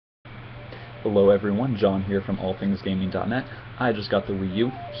Hello everyone, John here from allthingsgaming.net. I just got the Wii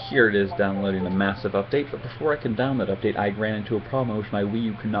U. Here it is downloading the massive update, but before I could download the update, I ran into a problem in which my Wii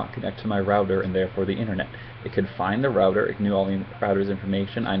U could not connect to my router and therefore the internet. It could find the router, it knew all the router's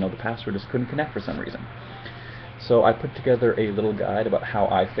information, I know the password, just couldn't connect for some reason. So I put together a little guide about how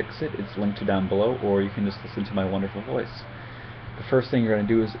I fix it. It's linked to down below, or you can just listen to my wonderful voice. The first thing you're going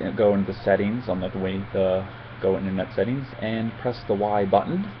to do is go into the settings on the Go Internet Settings and press the Y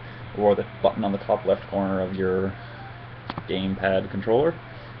button, or the button on the top left corner of your gamepad controller,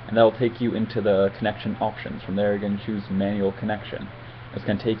 and that will take you into the connection options. From there, you're going to choose Manual Connection. It's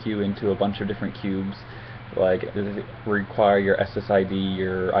going to take you into a bunch of different cubes, like require your SSID,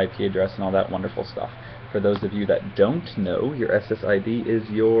 your IP address, and all that wonderful stuff. For those of you that don't know, your SSID is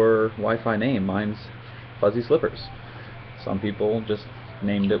your Wi-Fi name. Mine's Fuzzy Slippers. Some people just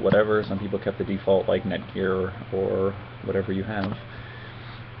named it whatever. Some people kept the default like Netgear or whatever you have.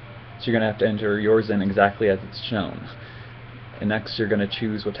 So you're going to have to enter yours in exactly as it's shown. And next you're going to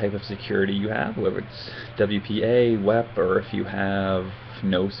choose what type of security you have, whether it's WPA, WEP, or if you have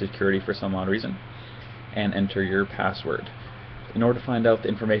no security for some odd reason. And enter your password. In order to find out the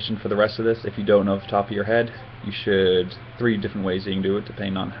information for the rest of this, if you don't know off the top of your head, you should, 3 different ways you can do it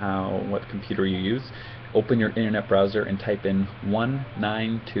depending on what computer you use. Open your internet browser and type in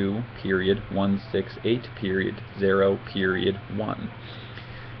 192.168.0.1.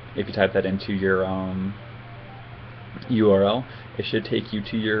 If you type that into your URL, it should take you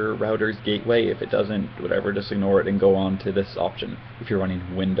to your router's gateway. If it doesn't, whatever, just ignore it and go on to this option. If you're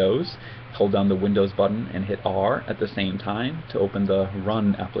running Windows, hold down the Windows button and hit R at the same time to open the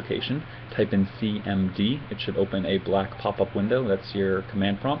Run application. Type in CMD. It should open a black pop-up window. That's your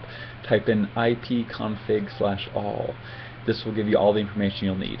command prompt. Type in ipconfig/all. This will give you all the information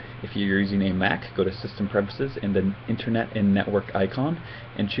you'll need. If you're using a Mac, go to System Preferences and then Internet and Network icon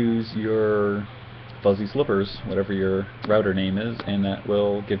and choose your Fuzzy Slippers, whatever your router name is, and that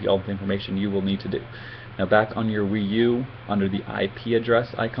will give you all the information you will need to do. Now back on your Wii U, under the IP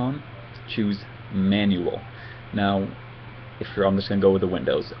address icon, choose Manual. Now, I'm just going to go with the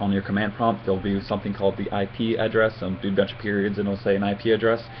Windows. On your command prompt, there'll be something called the IP address, a bunch of periods, and it'll say an IP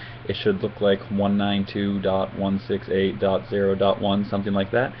address. It should look like 192.168.0.1, something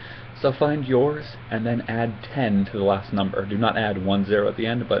like that. So find yours, and then add 10 to the last number. Do not add 10 at the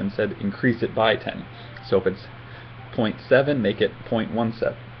end, but instead increase it by 10. So if it's 0.7, make it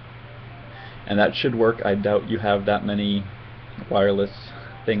 0.17. And that should work. I doubt you have that many wireless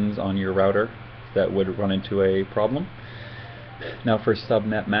things on your router that would run into a problem. Now for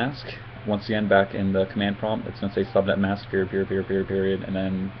subnet mask, once again back in the command prompt, it's going to say subnet mask period, and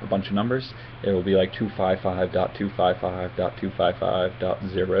then a bunch of numbers. It will be like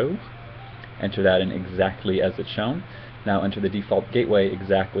 255.255.255.0. Enter that in exactly as it's shown. Now enter the default gateway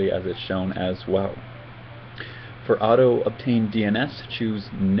exactly as it's shown as well. For auto obtain DNS, choose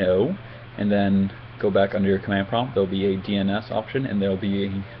no, and then go back under your command prompt. There'll be a DNS option, and there'll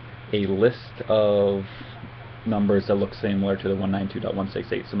be a list of numbers that look similar to the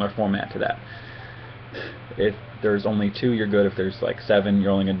 192.168, similar format to that. If there's only 2, you're good. If there's like 7, you're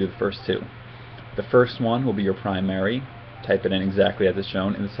only going to do the first 2. The first one will be your primary, type it in exactly as it's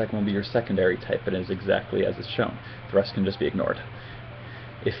shown, and the second will be your secondary, type it in exactly as it's shown. The rest can just be ignored.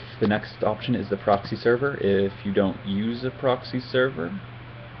 If the next option is the proxy server, if you don't use a proxy server,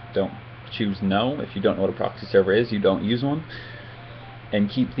 don't choose no. If you don't know what a proxy server is, you don't use one. And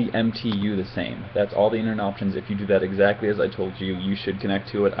keep the MTU the same. That's all the internet options. If you do that exactly as I told you, you should connect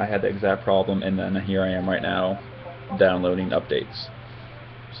to it. I had the exact problem, and then here I am right now downloading updates.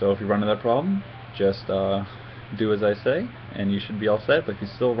 So if you run into that problem, just do as I say, and you should be all set. But if you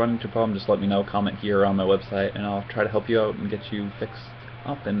still run into a problem, just let me know. Comment here on my website, and I'll try to help you out and get you fixed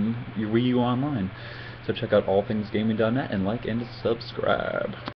up and your Wii U online. So check out allthingsgaming.net and like and subscribe.